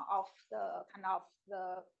of the kind of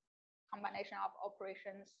the combination of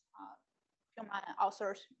operations human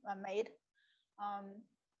authors made.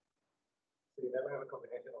 So you never have a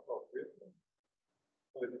combination of all 3 of them?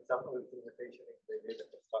 Or is it some of the limitation if they did the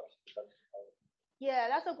construction? Yeah,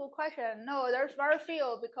 that's a good question. No, there's very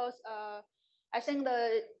few because I think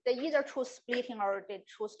they either choose splitting or they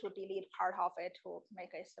choose to delete part of it to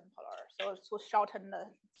make it simpler. So to shorten the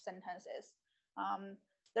sentences.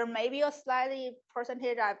 There may be a slightly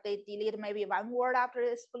percentage if they delete maybe 1 word after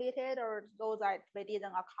it's splitted, or those that they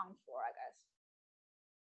didn't account for, I guess.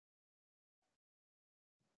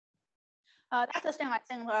 That's the thing. I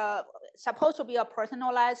think supposed to be a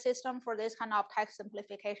personalized system for this kind of text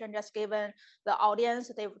simplification. Just given the audience,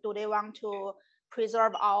 do they want to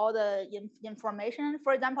preserve all the information?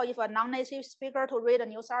 For example, if a non-native speaker to read a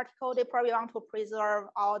news article, they probably want to preserve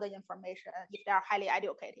all the information if they are highly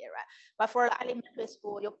educated, right? But for the elementary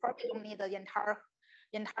school, you probably don't need the entire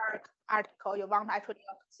article. You want actually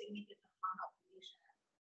a significant amount of information.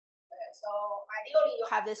 So ideally, you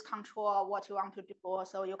have this control of what you want to do,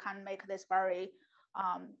 so you can make this very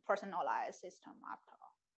personalized system after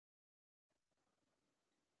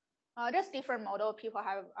all. Just different model people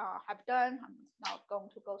have done. I'm not going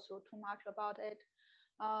to go through too much about it.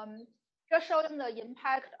 Just showing the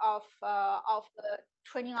impact of the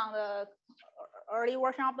training on the early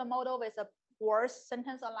version of the model with a worse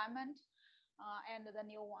sentence alignment and the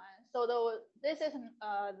new one. So this is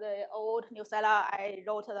the old newsletter. I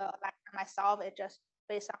wrote the lecture myself. It just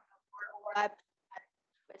based on the word overlap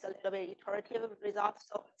with a little bit iterative results.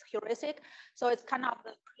 So it's heuristic. So it's kind of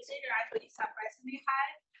the precision actually surprisingly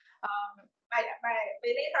high.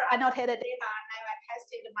 We later annotated data and I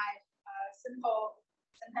tested my simple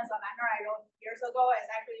sentence aligner I wrote years ago. It's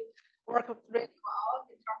actually worked really well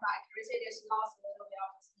in terms of accuracy. Just lost a little bit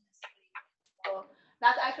of sensitivity. So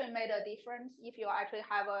that's actually made a difference if you actually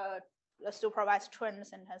have a supervised trained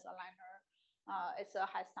sentence aligner. It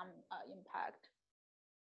has some impact.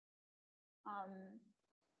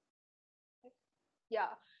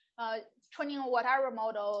 Training whatever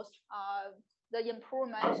models, the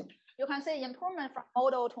improvement, you can say improvement from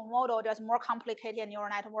model to model, just more complicated neural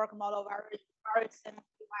network model, very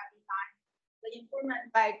simplified design. The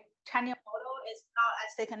improvement by training model is not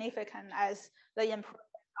as significant as the improvement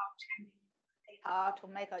of training to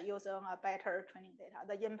make a user a better training data.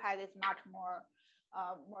 The impact is much more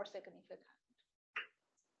significant.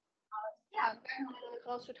 Getting a little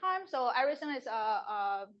close to time. So everything is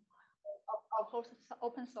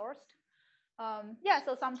open sourced.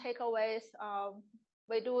 So some takeaways.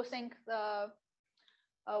 We do think the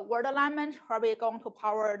word alignment probably going to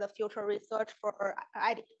power the future research for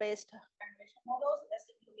ID-based generation models. That's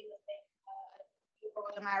going to be the thing.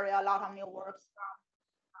 Area, a lot of new works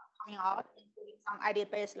coming out, including some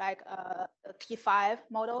ID-based like T5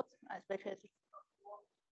 models, which is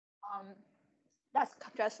that's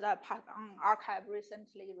just a archive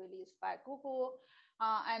recently released by Google.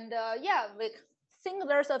 We think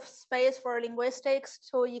there's a space for linguistics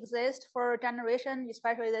to exist for generation,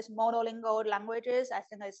 especially these monolingual languages. I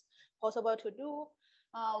think it's possible to do.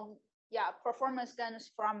 Performance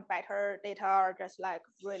gains from better data are just like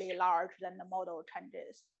really large than the model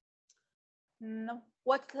changes.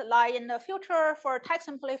 What lie in the future for text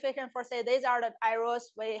simplification? For say these are the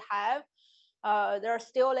errors we have. There's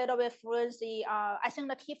still a little bit fluency. I think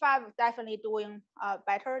the T5 is definitely doing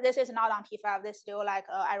better. This is not on T5. This still like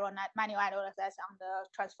manual error access on the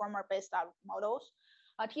transformer-based models.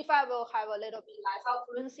 T5 will have a little bit less of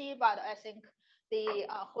fluency, but I think the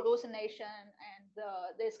hallucination and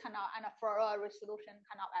this kind of anaphora resolution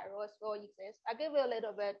kind of errors will exist. I give you a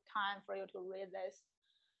little bit time for you to read this.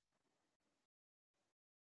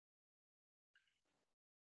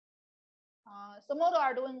 So models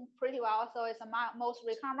are doing pretty well. So it's the most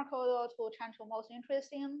remarkable to change to most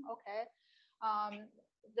interesting. Okay.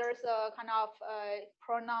 There's a kind of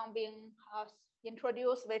pronoun being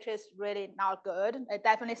introduced, which is really not good. It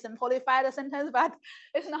definitely simplified the sentence, but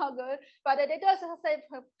it's not good. But it does say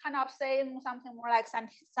kind of saying something more like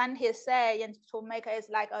scientists say, and to make it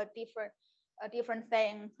like a different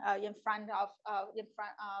thing in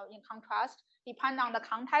contrast. Depending on the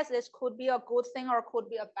context, this could be a good thing or could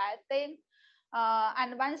be a bad thing.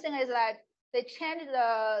 And one thing is that they changed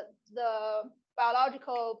the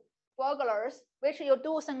biological burglars, which you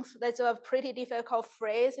do think that's a pretty difficult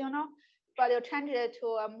phrase, but you change it to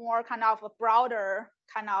a more kind of a broader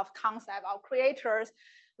kind of concept of creators,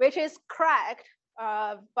 which is correct.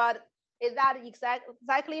 But is that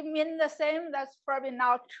exactly mean the same? That's probably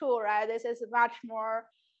not true, right? This is much more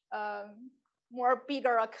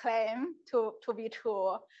bigger a claim to be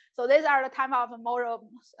true. So these are the type of model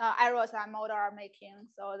errors that models are making.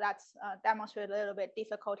 So that's demonstrate a little bit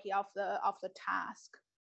difficulty of the task.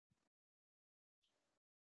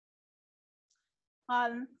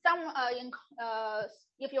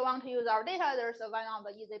 If you want to use our data, there's one of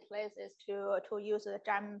the easy places to use the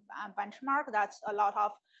GEM benchmark. That's a lot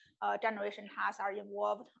of generation tasks are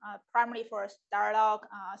involved, primarily for dialogue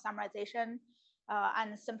summarization.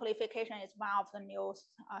 And simplification is one of the new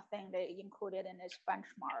thing they included in this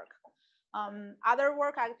benchmark. Other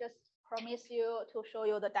work, I just promise you to show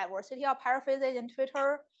you the diversity of paraphrases in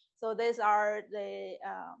Twitter. So these are the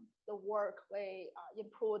work we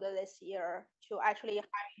improved this year to actually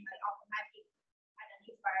having an automatic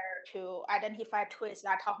identifier to identify tweets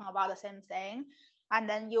that are talking about the same thing, and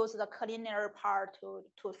then use the collinear part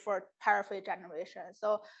for paraphrase generation.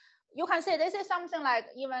 So you can say this is something like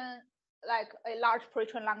even like a large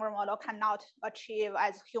pre-trained language model cannot achieve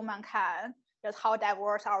as human can, just how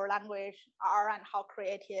diverse our language are and how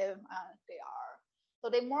creative they are. So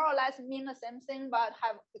they more or less mean the same thing, but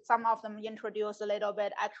have some of them introduce a little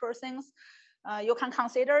bit extra things. You can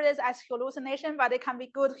consider this as hallucination, but it can be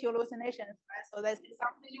good hallucinations, right? So this is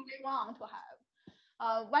something you may want to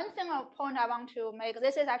have. One point I want to make,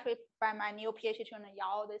 this is actually by my new PhD student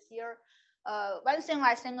Yao this year. One thing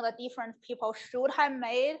I think the different people should have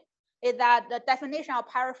made is that the definition of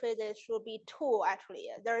paraphrases should be two, actually.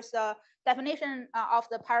 There's a definition of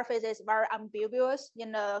the paraphrases very ambiguous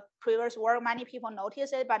in the previous work. Many people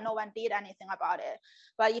noticed it, but no one did anything about it.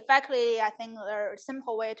 But effectively, I think the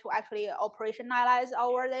simple way to actually operationalize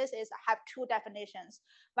over this is have two definitions.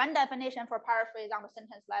 One definition for paraphrase on the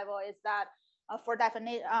sentence level is that for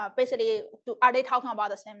definition, basically, are they talking about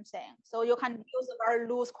the same thing? So you can use a very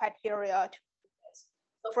loose criteria to do this.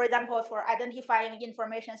 So for example, for identifying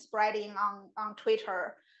information spreading on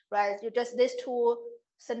Twitter, right? You just these two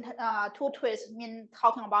tweets mean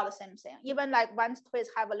talking about the same thing. Even like one tweets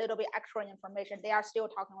have a little bit extra information, they are still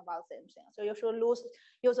talking about the same thing. So you should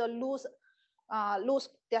use a loose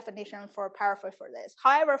definition for paraphrase for this.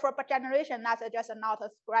 However, for generation, that's just not a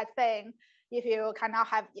right thing. If you cannot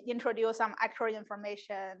have introduce some extra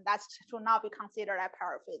information, that should not be considered a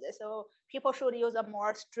paraphrase. So people should use a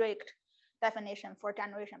more strict definition for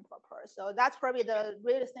generation purpose. So that's probably the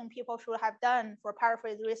real thing people should have done for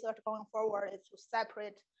paraphrase research going forward, is to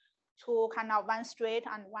separate two kind of one strict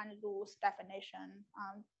and one loose definition.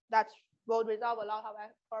 That will resolve a lot of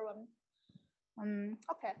problems.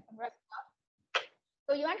 Okay, I'm ready.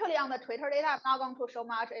 So eventually on the Twitter data, I'm not going to show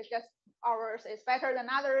much. It's just ours is better than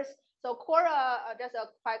others. So Quora, just a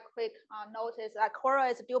quite quick notice that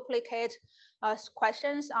Quora is duplicate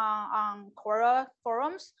questions on Quora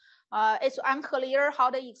forums. It's unclear how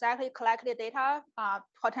they exactly collect the data.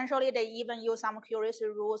 Potentially, they even use some curiosity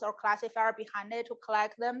rules or classifier behind it to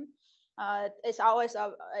collect them.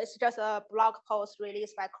 It's just a blog post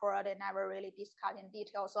released by Quora. They never really discuss in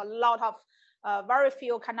detail. So a lot of very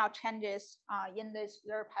few kind of changes in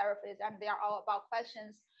their paraphrase, and they are all about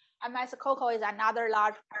questions. MS Coco is another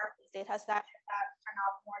large paraphrase data set that kind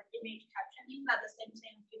of more image captioning, but the same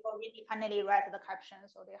thing, people independently write the caption,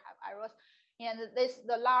 so they have errors. And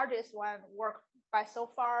the largest one work by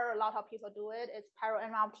so far, a lot of people do it. It's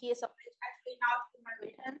ParaNLP, so it's actually not human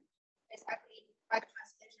written. It's actually direct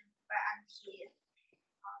translation by NP.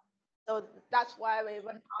 So that's why we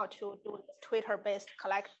went out to do this Twitter-based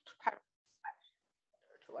collect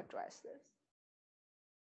to address this.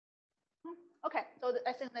 Okay, so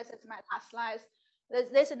I think this is my last slide.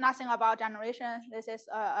 This is nothing about generation. This is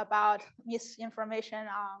about misinformation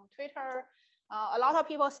on Twitter. A lot of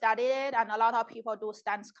people study it, and a lot of people do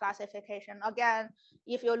stance classification. Again,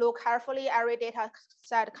 if you look carefully, every data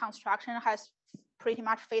set construction has pretty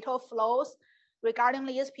much fatal flaws. Regarding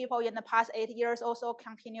these, people in the past 8 years also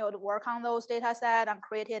continued to work on those data sets and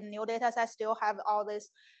created new data sets, still have all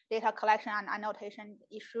this data collection and annotation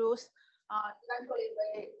issues. Eventually,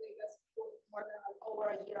 we just put more than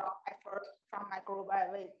over a year of effort from my group.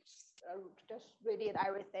 We just redid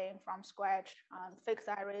everything from scratch, fixed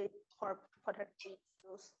every potential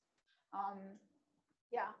issues.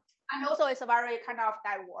 Yeah, and also it's a very kind of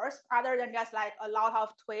diverse, other than just like a lot of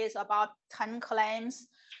tweets about 10 claims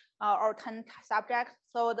or 10 subjects.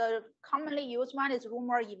 So the commonly used one is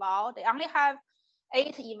rumor eval. They only have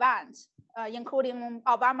 8 events, including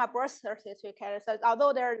Obama birth certificate. So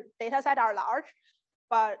although their data set are large,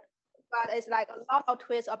 but it's like a lot of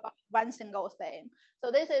tweets about one single thing.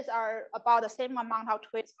 So this is about the same amount of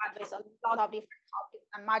tweets, but with a lot of different topics,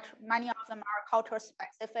 and many of them are culture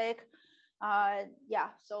specific. Yeah,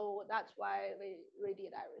 so that's why we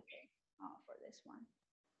redid everything for this one.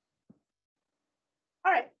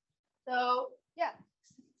 All right, so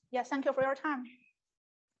yeah, thank you for your time.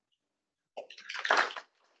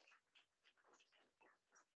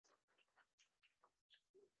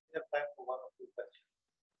 We have time for one or two questions.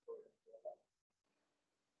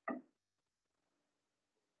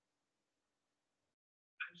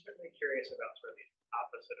 I'm certainly curious about sort of the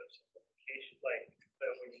opposite of simplification. Like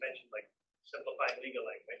when you mentioned like simplifying legal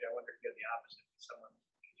language, I wonder if you have the opposite. Someone,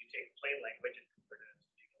 could you take plain language and convert it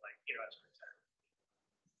into legal language? You know, as an example.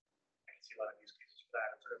 I can see a lot of use cases for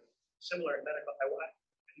that. It's sort of similar in medical.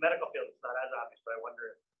 In medical field, it's not as obvious, but I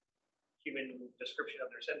wonder if human description of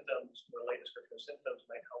their symptoms or lay description of symptoms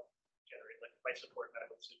might help generate, like, might support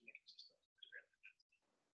medical decision-making systems.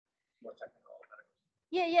 More technical medical.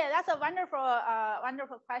 Yeah, that's a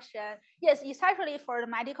wonderful question. Yes, especially for the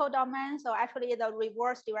medical domain. So actually the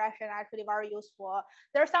reverse direction actually very useful.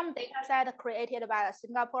 There's some data set created by a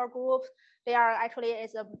Singapore group. They are actually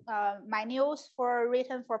manuals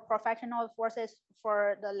written for professional forces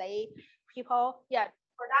for the lay people. Yeah,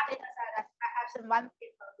 for that data set, I have seen one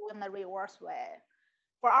paper doing the reverse way.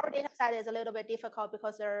 for our data set, it's a little bit difficult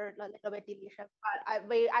because they're a little bit deletion. But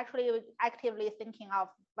we actually actively thinking of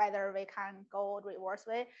whether we can go reverse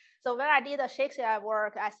way. So when I did the Shakespeare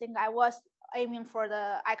work, I think I was aiming for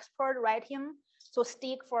the expert writing to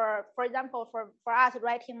stick for example, for us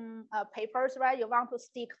writing papers, right? You want to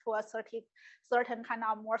stick to a certain kind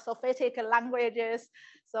of more sophisticated languages.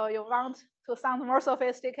 So you want to sound more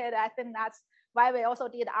sophisticated. I think that's why we also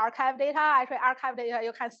did archive data. Actually, archive data,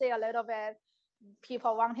 you can see a little bit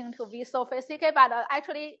people wanting to be sophisticated, but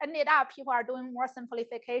actually ended up people are doing more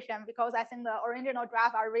simplification because I think the original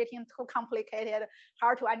draft are written too complicated,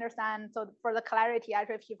 hard to understand. So for the clarity,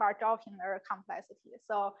 actually people are dropping their complexity.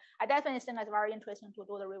 So I definitely think it's very interesting to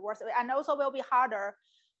do the reverse, and also will be harder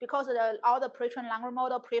because all the pre-trained language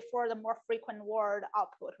model prefer the more frequent word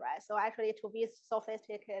output, right? So actually to be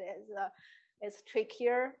sophisticated is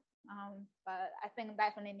trickier, but I think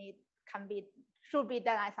definitely should be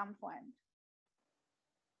done at some point.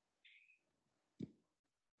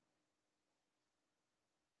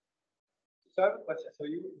 So I have a question. So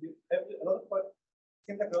you have a lot of what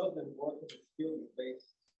seems like a lot of the work in the field is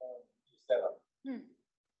based on your setup.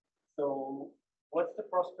 So what's the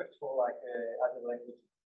prospect for like other languages?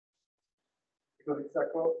 Because it's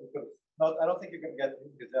like I don't think you can get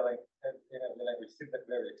New Zealand in a language. It seems like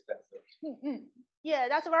very expensive.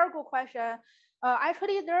 Yeah, that's a very good question.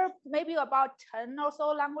 Actually, there are maybe about 10 or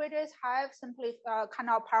so languages have simply kind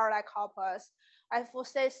of parallel corpus. I would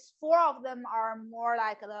say 4 of them are more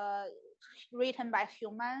like written by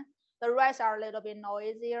human. The rest are a little bit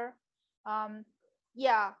noisier.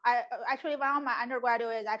 Yeah, I actually one of my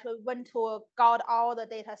undergraduates actually went to got all the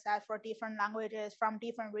data sets for different languages from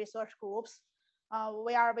different research groups.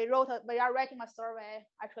 We are writing a survey,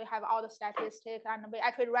 actually have all the statistics, and we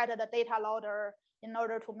actually write the data loader in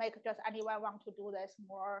order to make just anyone want to do this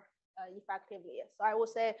more effectively. So I would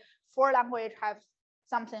say 4 languages have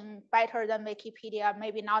something better than Wikipedia,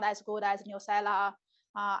 maybe not as good as Newsela.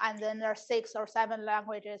 And then there are 6 or 7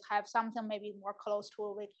 languages have something maybe more close to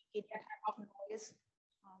Wikipedia type of noise,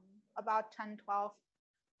 about 10, 12.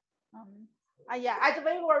 Yeah, as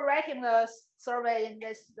we were writing the survey in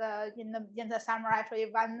this in the summer, actually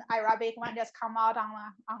one Arabic one just come out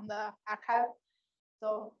on the archive.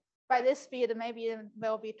 So by this speed, maybe it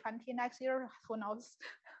will be 20 next year. Who knows?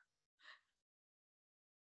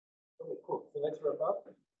 Okay, cool. So let's wrap up.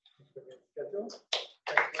 Schedule.